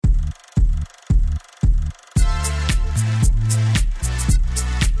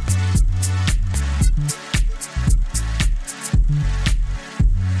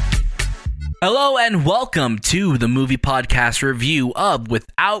Hello and welcome to the movie podcast review of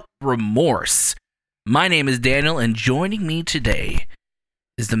Without Remorse. My name is Daniel, and joining me today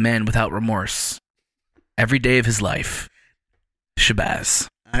is the man without remorse. Every day of his life, Shabazz.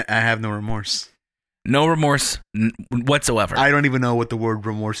 I have no remorse. No remorse whatsoever. I don't even know what the word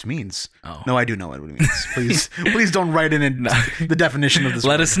remorse means. Oh. No, I do know what it means. Please don't write in the definition of this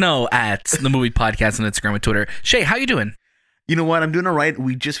Let word. us know at the movie podcast on Instagram and Twitter. Shay, how you doing? You know what? I'm doing all right.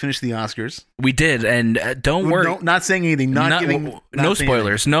 We just finished the Oscars. We did, and don't worry. No, not saying anything. No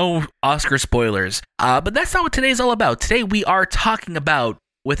spoilers. No Oscar spoilers. But that's not what today's all about. Today we are talking about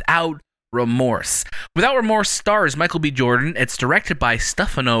Without Remorse. Without Remorse stars Michael B. Jordan. It's directed by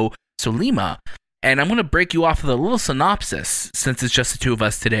Stefano Sollima. And I'm going to break you off with a little synopsis since it's just the two of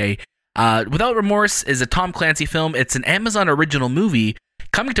us today. Without Remorse is a Tom Clancy film. It's an Amazon original movie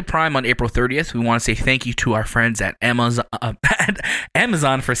coming to Prime on April 30th. We want to say thank you to our friends at Amazon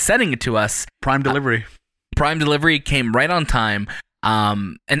for sending it to us. Prime delivery. Prime delivery came right on time.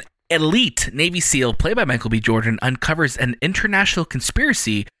 An elite Navy SEAL, played by Michael B. Jordan, uncovers an international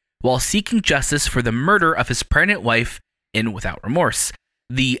conspiracy while seeking justice for the murder of his pregnant wife in Without Remorse.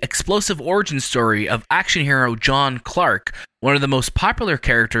 The explosive origin story of action hero John Clark, one of the most popular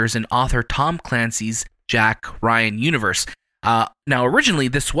characters in author Tom Clancy's Jack Ryan universe. Now, originally,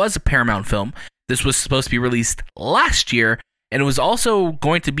 this was a Paramount film. This was supposed to be released last year, and it was also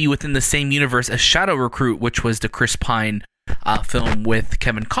going to be within the same universe as Shadow Recruit, which was the Chris Pine film with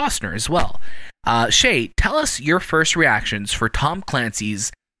Kevin Costner as well. Shay, tell us your first reactions for Tom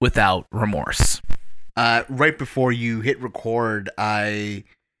Clancy's Without Remorse. Right before you hit record, I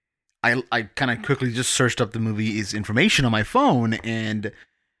kind of quickly just searched up the movie's information on my phone, and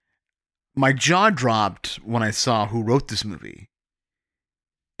my jaw dropped when I saw who wrote this movie.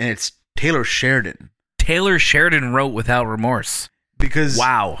 And it's Taylor Sheridan. Taylor Sheridan wrote Without Remorse. Because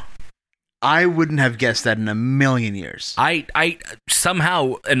wow, I wouldn't have guessed that in a million years. I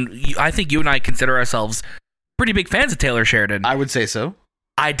somehow, and I think you and I consider ourselves pretty big fans of Taylor Sheridan. I would say so.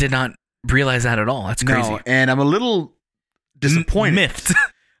 I did not realize that at all. That's crazy. No, and I'm a little disappointed. Miffed.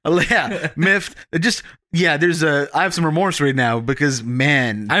 Miffed. I have some remorse right now because,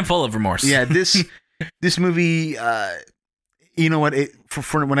 man, I'm full of remorse. Yeah, this movie, you know what?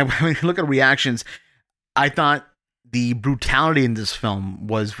 When I look at reactions, I thought the brutality in this film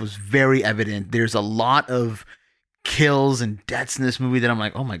was very evident. There's a lot of kills and deaths in this movie that I'm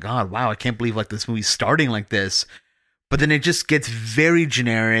like, oh my god, wow, I can't believe like this movie's starting like this. But then it just gets very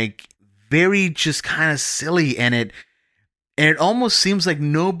generic, very just kind of silly, and it almost seems like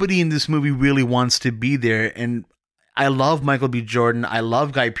nobody in this movie really wants to be there. And I love Michael B. Jordan. I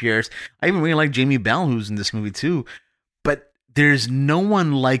love Guy Pearce. I even really like Jamie Bell, who's in this movie too. But there's no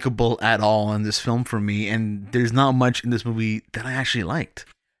one likable at all in this film for me. And there's not much in this movie that I actually liked.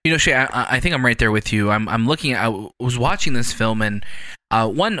 You know, Shay, I think I'm right there with you. I'm looking at, I was watching this film, and I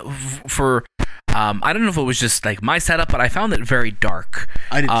don't know if it was just like my setup, but I found it very dark.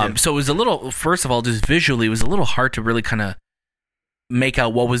 I did too. So it was a little, first of all, just visually, it was a little hard to really kind of make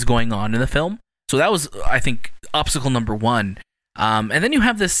out what was going on in the film. So that was, I think, obstacle number one. And then you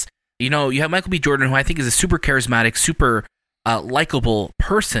have this, you have Michael B. Jordan, who I think is a super charismatic, super likable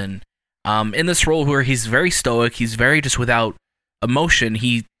person in this role where he's very stoic. He's very just without emotion.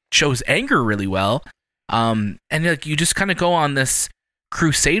 He shows anger really well. And like you just kind of go on this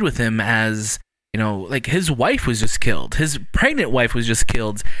crusade with him as, like his wife was just killed. His pregnant wife was just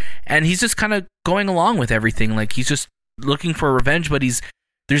killed. And he's just kind of going along with everything. Like he's just looking for revenge, but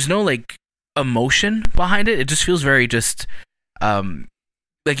there's no like emotion behind it. It just feels very just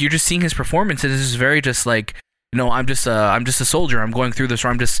like you're just seeing his performance, and it's just very just like, I'm just a soldier, I'm going through this, or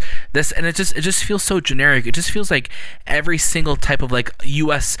I'm just this, and it just feels so generic. It just feels like every single type of like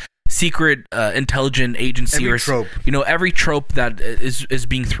US secret intelligent agency, every or trope. Every trope that is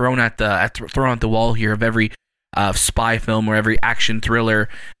being thrown at the wall here of every spy film or every action thriller.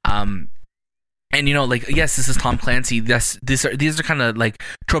 And like, yes, this is Tom Clancy. These are kind of like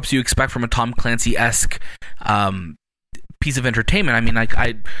tropes you expect from a Tom Clancy-esque piece of entertainment. I mean, like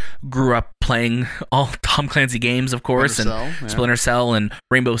I grew up playing all Tom Clancy games, of course, Splinter Cell and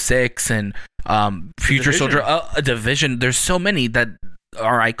Rainbow Six and Future Soldier, Division. There's so many that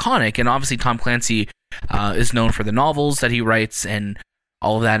are iconic, and obviously Tom Clancy is known for the novels that he writes and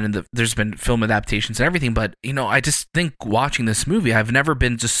all of that, and there's been film adaptations and everything. But I just think watching this movie, I've never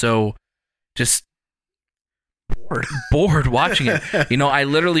been so bored watching it. I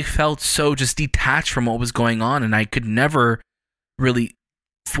literally felt so just detached from what was going on, and I could never really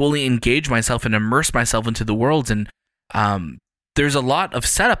fully engage myself and immerse myself into the worlds. And there's a lot of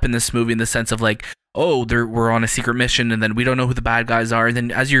setup in this movie in the sense of like, we're on a secret mission, and then we don't know who the bad guys are, and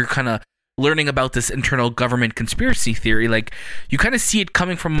then as you're kind of learning about this internal government conspiracy theory, like you kind of see it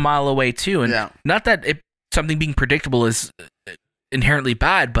coming from a mile away too. And not that something being predictable is inherently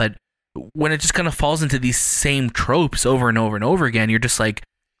bad, but when it just kind of falls into these same tropes over and over and over again, you're just like,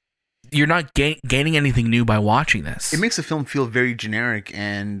 you're not gaining anything new by watching this. It makes the film feel very generic.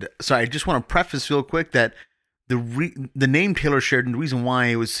 And so I just want to preface real quick that the name Taylor Sheridan, the reason why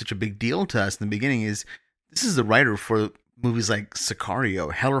it was such a big deal to us in the beginning is this is the writer for movies like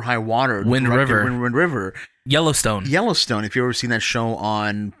Sicario, Hell or High Water, Wind River, Yellowstone. If you've ever seen that show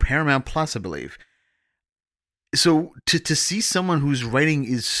on Paramount Plus, I believe. So to see someone whose writing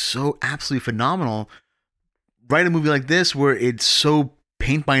is so absolutely phenomenal write a movie like this where it's so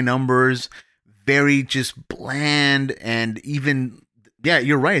paint by numbers, very just bland, and even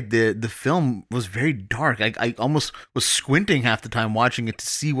you're right, the film was very dark. I almost was squinting half the time watching it to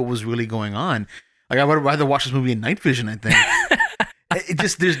see what was really going on. Like I would rather watch this movie in night vision, I think. It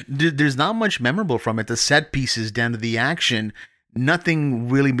just there's not much memorable from it. The set pieces down to the action, nothing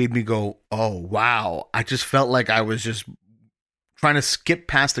really made me go, oh wow. I just felt like I was just trying to skip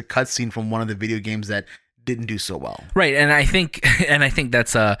past a cutscene from one of the video games that didn't do so well. Right, and I think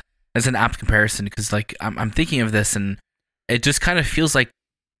that's an apt comparison, because like I'm thinking of this and it just kind of feels like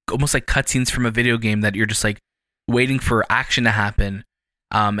almost like cutscenes from a video game that you're just like waiting for action to happen.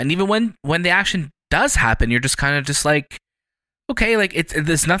 And even when the action does happen, you're just kind of just like, okay, like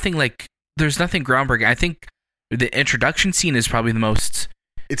there's nothing groundbreaking. I think the introduction scene is probably the most.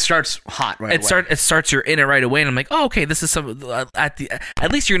 It starts hot right away. It starts, you're in it right away, and I'm like, oh, okay, this is some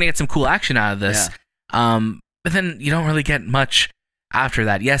at least you're gonna get some cool action out of this. Yeah. But then you don't really get much after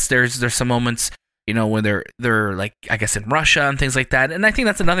that. Yes, there's some moments, when they're like, I guess, in Russia and things like that. And I think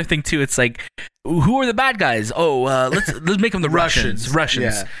that's another thing too. It's like, who are the bad guys? Oh, let's make them the Russians.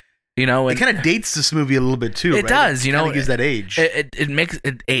 Yeah. And it kind of dates this movie a little bit too. It does, it kind of gives that age.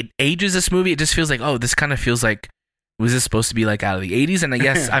 It ages this movie. It just feels like, oh, this kind of feels like, was this supposed to be like out of the 80s? And I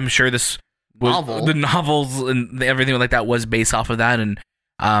guess I'm sure this was, the novels and everything like that was based off of that. And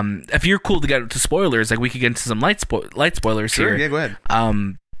if you're cool to get to spoilers, like we could get into some light spoilers here. Sure, yeah, go ahead.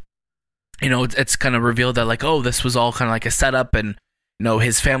 It's kind of revealed that like, oh, this was all kind of like a setup, and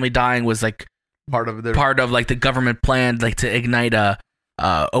his family dying was like part of like the government plan, like to ignite a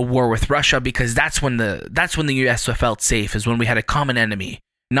war with Russia, because that's when the US felt safe, is when we had a common enemy,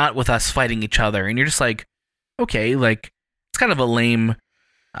 not with us fighting each other. And you're just like, okay, like it's kind of a lame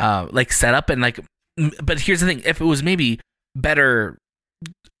like setup, and like, but here's the thing: if it was maybe better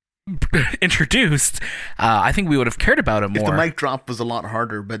introduced, I think we would have cared about it more. If the mic drop was a lot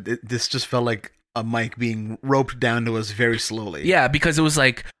harder, but this just felt like a mic being roped down to us very slowly. Yeah, because it was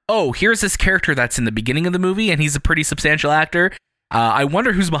like, oh, here's this character that's in the beginning of the movie, and he's a pretty substantial actor. I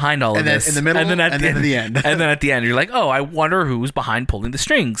wonder who's behind all of this. In the middle, and then at the end. And then at the end, you're like, oh, I wonder who's behind pulling the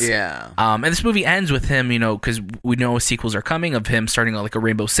strings. Yeah. And this movie ends with him, because we know sequels are coming, of him starting out like a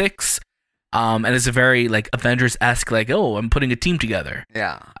Rainbow Six. And it's a very like Avengers-esque, like, oh, I'm putting a team together.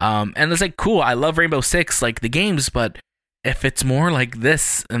 Yeah. And it's like, cool, I love Rainbow Six, like the games, but if it's more like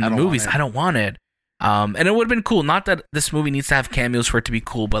this in the movies, I don't want it. And it would have been cool. Not that this movie needs to have cameos for it to be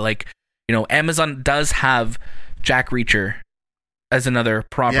cool, but like, Amazon does have Jack Reacher as another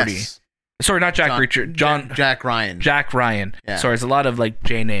property. Yes. Sorry, not Jack Reacher. Jack Ryan. Jack Ryan. Yeah. Sorry, it's a lot of like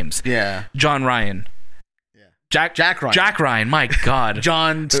J names. Yeah. John Ryan. Jack Ryan. Jack Ryan. My God.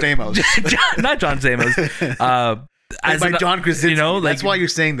 John Stamos. Not John Stamos. By John Krasinski. That's why you're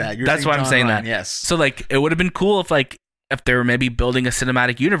saying that. That's why I'm saying that. Yes. So like, it would have been cool if they were maybe building a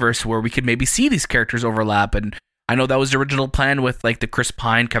cinematic universe where we could maybe see these characters overlap. And I know that was the original plan with like the Chris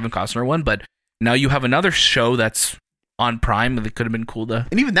Pine, Kevin Costner one, but now you have another show that's on Prime that could have been cool to.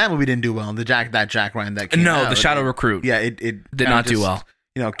 And even that movie didn't do well. The Jack Ryan that came out. The Shadow Recruit. Yeah, it did not do well.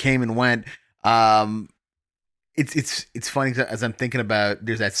 Came and went. It's funny as I'm thinking about,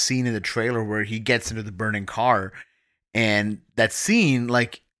 there's that scene in the trailer where he gets into the burning car, and that scene,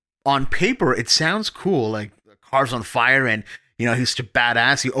 like on paper, it sounds cool. Like the car's on fire, and he's such a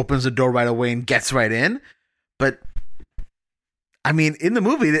badass. He opens the door right away and gets right in. But I mean, in the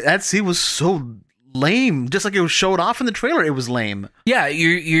movie, that scene was so lame. Just like it was showed off in the trailer, it was lame. Yeah,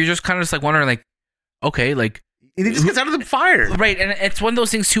 you're just kind of just like wondering, like, okay, like. And he just gets out of the fire. Right, and it's one of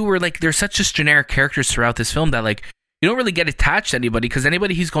those things, too, where, like, there's such just generic characters throughout this film that, like, you don't really get attached to anybody, because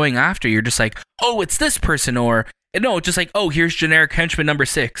anybody he's going after, you're just like, oh, it's this person, or, no, just like, oh, here's generic henchman number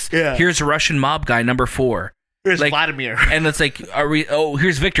 6. Yeah. Here's a Russian mob guy number 4. Here's like, Vladimir. And it's like,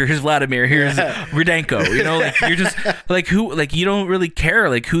 here's Victor, here's Vladimir, here's Rudenko, like, you're just, like, who, like, you don't really care,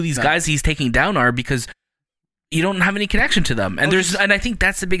 like, who these guys he's taking down are, because you don't have any connection to them. And and I think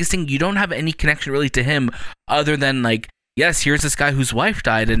that's the biggest thing. You don't have any connection really to him, other than like, yes, here's this guy whose wife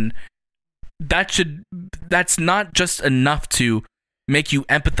died, and that's not just enough to make you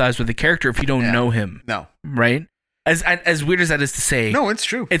empathize with the character if you don't know him. No. Right? As weird as that is to say. No, it's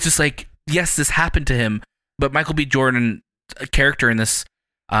true. It's just like, yes, this happened to him, but Michael B. Jordan, a character in this,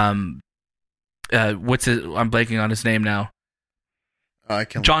 I'm blanking on his name now.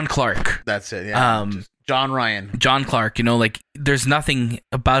 John Clark. That's it. Yeah. John Ryan. John Clark. Like there's nothing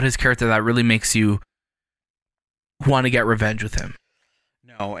about his character that really makes you want to get revenge with him.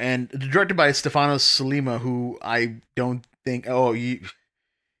 No, and directed by Stefano Sollima, who I don't think. Oh, he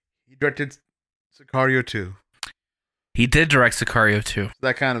directed Sicario 2. He did direct Sicario 2.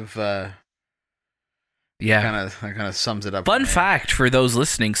 That kind of. That kind of sums it up. Fun fact for those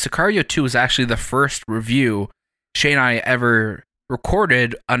listening: Sicario 2 was actually the first review Shay and I ever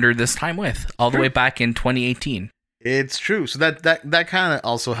recorded under this time with, all the way back in 2018. It's true. So that kind of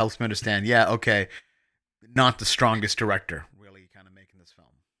also helps me understand. Yeah, okay, not the strongest director really kind of making this film.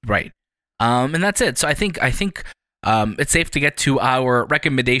 Right. And that's it. So I think it's safe to get to our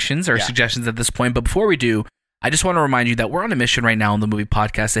recommendations or suggestions at this point. But before we do, I just want to remind you that we're on a mission right now on the Movie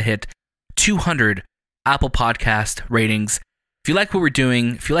Podcast to hit 200 Apple Podcast ratings. If you like what we're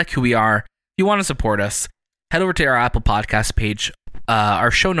doing, if you like who we are, if you want to support us, head over to our Apple Podcast page. Our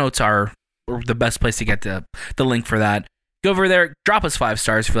show notes are the best place to get the link for that. Go over there, drop us 5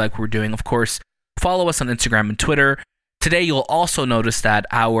 stars if you like what we're doing. Of course, follow us on Instagram and Twitter. Today, you'll also notice that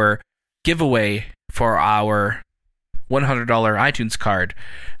our giveaway for our $100 iTunes card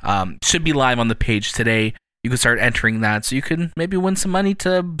should be live on the page today. You can start entering that so you can maybe win some money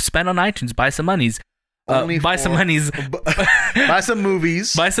to spend on iTunes, buy some movies. Buy some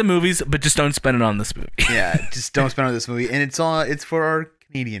movies, but just don't spend it on this movie. Yeah, just don't spend it on this movie. And it's for our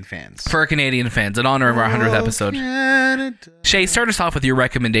Canadian fans. For our Canadian fans, in honor of our 100th episode. Canada. Shay, start us off with your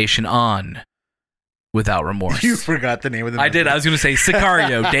recommendation on Without Remorse. You forgot the name of the movie. I did. I was going to say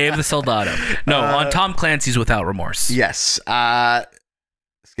Sicario, Day of the Soldado. No, on Tom Clancy's Without Remorse. Yes.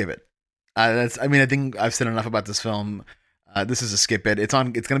 Skip it. I think I've said enough about this film. This is a skip it. It's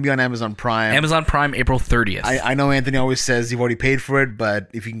going to be on Amazon Prime. Amazon Prime, April 30th. I know Anthony always says you've already paid for it, but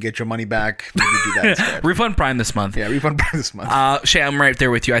if you can get your money back, maybe do that instead. Refund Prime this month. Yeah, refund Prime this month. Shay, I'm right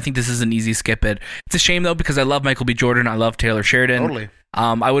there with you. I think this is an easy skip it. It's a shame though because I love Michael B. Jordan. I love Taylor Sheridan. Totally.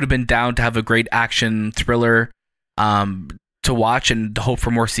 I would have been down to have a great action thriller to watch and hope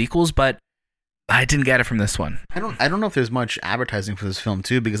for more sequels, but I didn't get it from this one. I don't know if there's much advertising for this film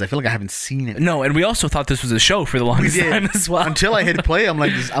too, because I feel like I haven't seen it. No, and we also thought this was a show for the longest time as well. Until I hit play, I'm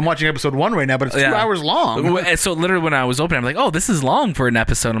like, I'm watching episode 1 right now, but it's 2 hours long. And so literally when I was opening, I'm like, oh, this is long for an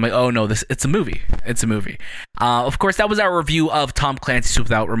episode. I'm like, oh no, it's a movie. It's a movie. Of course, that was our review of Tom Clancy's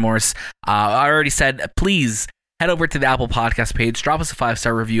Without Remorse. I already said, please head over to the Apple Podcast page, drop us a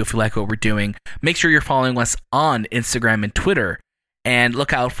 5-star review if you like what we're doing. Make sure you're following us on Instagram and Twitter. And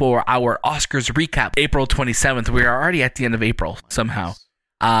look out for our Oscars recap, April 27th. We are already at the end of April, somehow.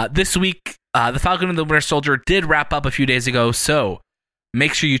 This week, The Falcon and the Winter Soldier did wrap up a few days ago, so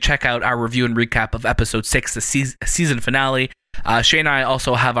make sure you check out our review and recap of Episode 6, the season finale. Shay and I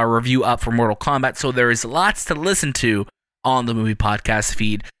also have our review up for Mortal Kombat, so there is lots to listen to on the Movie Podcast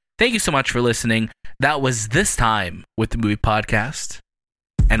feed. Thank you so much for listening. That was This Time with the Movie Podcast,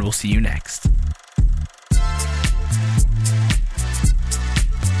 and we'll see you next.